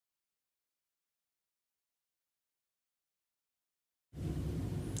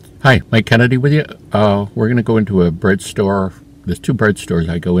Hi, Mike Kennedy with you. We're going to go into a bread store. There's two bread stores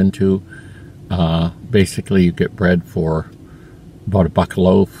I go into. Basically, you get bread for about $1 a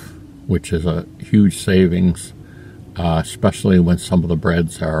loaf, which is a huge savings, especially when some of the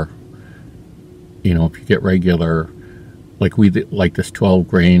breads are, if you get regular, like we like this 12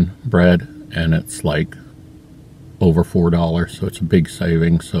 grain bread, and it's like over $4, so it's a big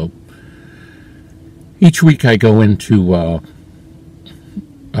savings. So each week I go into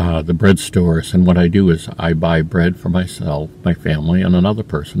the bread stores, and what I do is I buy bread for myself, my family, and another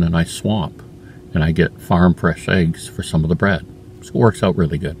person, and I swap, and I get farm fresh eggs for some of the bread. So it works out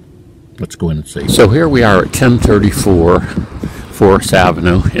really good. Let's go in and see. So here we are at 1034 Forest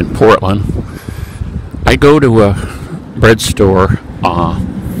Avenue in Portland. I go to a bread store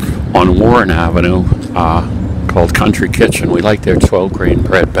on Warren Avenue called Country Kitchen. We like their 12 grain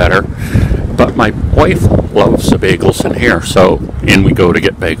bread better, but my wife loves the bagels in here, so in we go to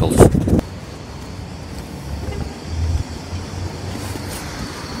get bagels.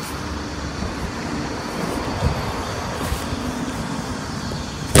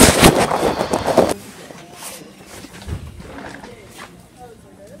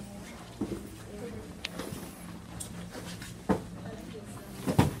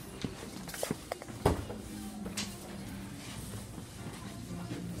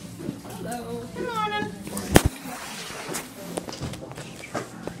 Hello. Good morning.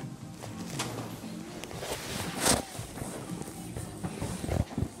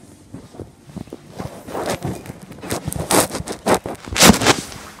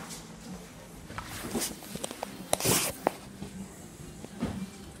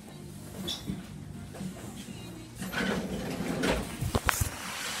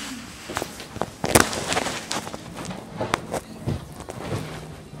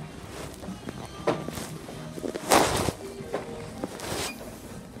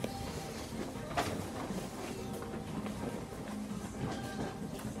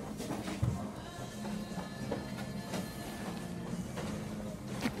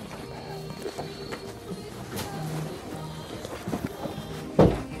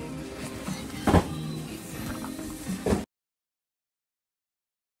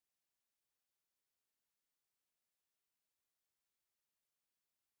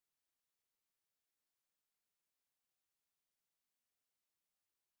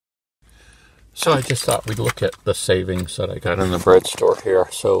 So I just thought we'd look at the savings that I got in the bread store here.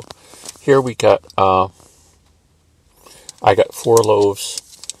 So here we got, I got 4 loaves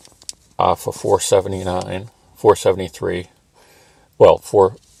for $4.79, $4.73. Well,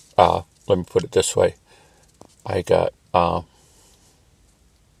 let me put it this way. I got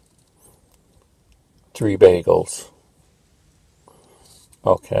 3 bagels.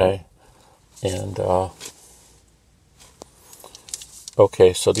 Okay. And,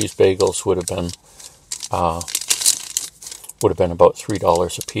 okay, so these bagels would have been about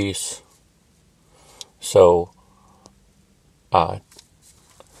 $3 a piece. So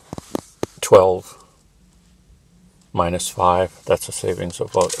 12 minus 5, that's a savings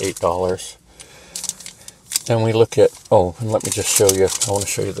of about $8. Then we look at, and let me just show you, I want to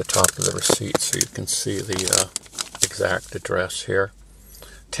show you the top of the receipt so you can see the exact address here.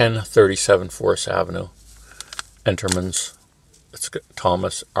 1037 Forest Avenue, Enterman's. It's got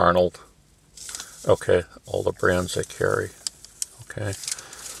Thomas Arnold. Okay, all the brands they carry. Okay.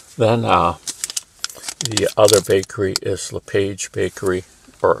 Then the other bakery is LePage Bakery,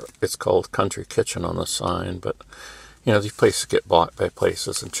 or it's called Country Kitchen on the sign, but these places get bought by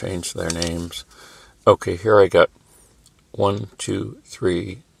places and change their names. Okay, here I got 1, 2,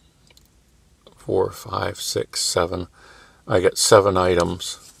 3, 4, 5, 6, 7. I got 7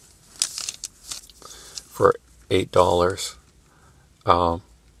 items for $8.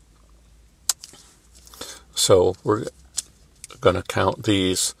 So we're going to count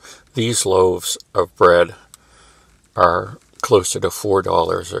these. These loaves of bread are closer to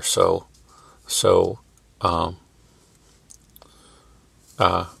 $4 or so. So I'll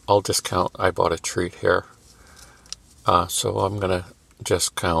just count. I bought a treat here. So I'm going to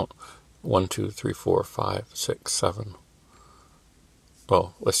just count 1, 2, 3, 4, 5, 6, 7.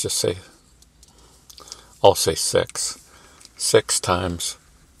 Well, let's just say, I'll say 6. 6 times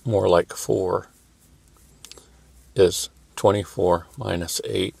more like 4 is 24 minus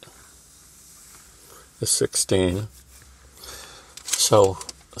 8 is 16. So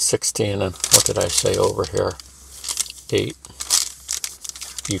 16, and what did I say over here? 8.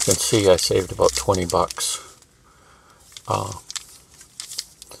 You can see I saved about $20.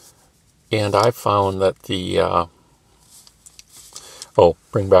 And I found that the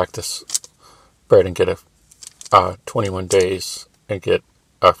bring back this bread and get a 21 days and get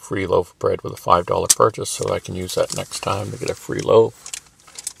a free loaf of bread with a $5 purchase, so I can use that next time to get a free loaf.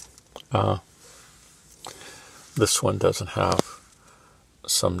 This one doesn't have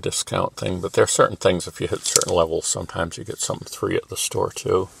some discount thing, but there are certain things, if you hit certain levels, sometimes you get something free at the store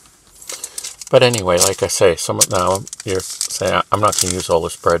too. But anyway, like I say, now you're saying, I'm not going to use all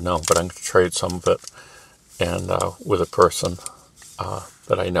this bread, no, but I'm going to trade some of it and with a person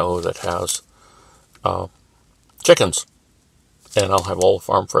that I know that has chickens. And I'll have all the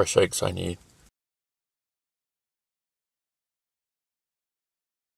farm fresh eggs I need.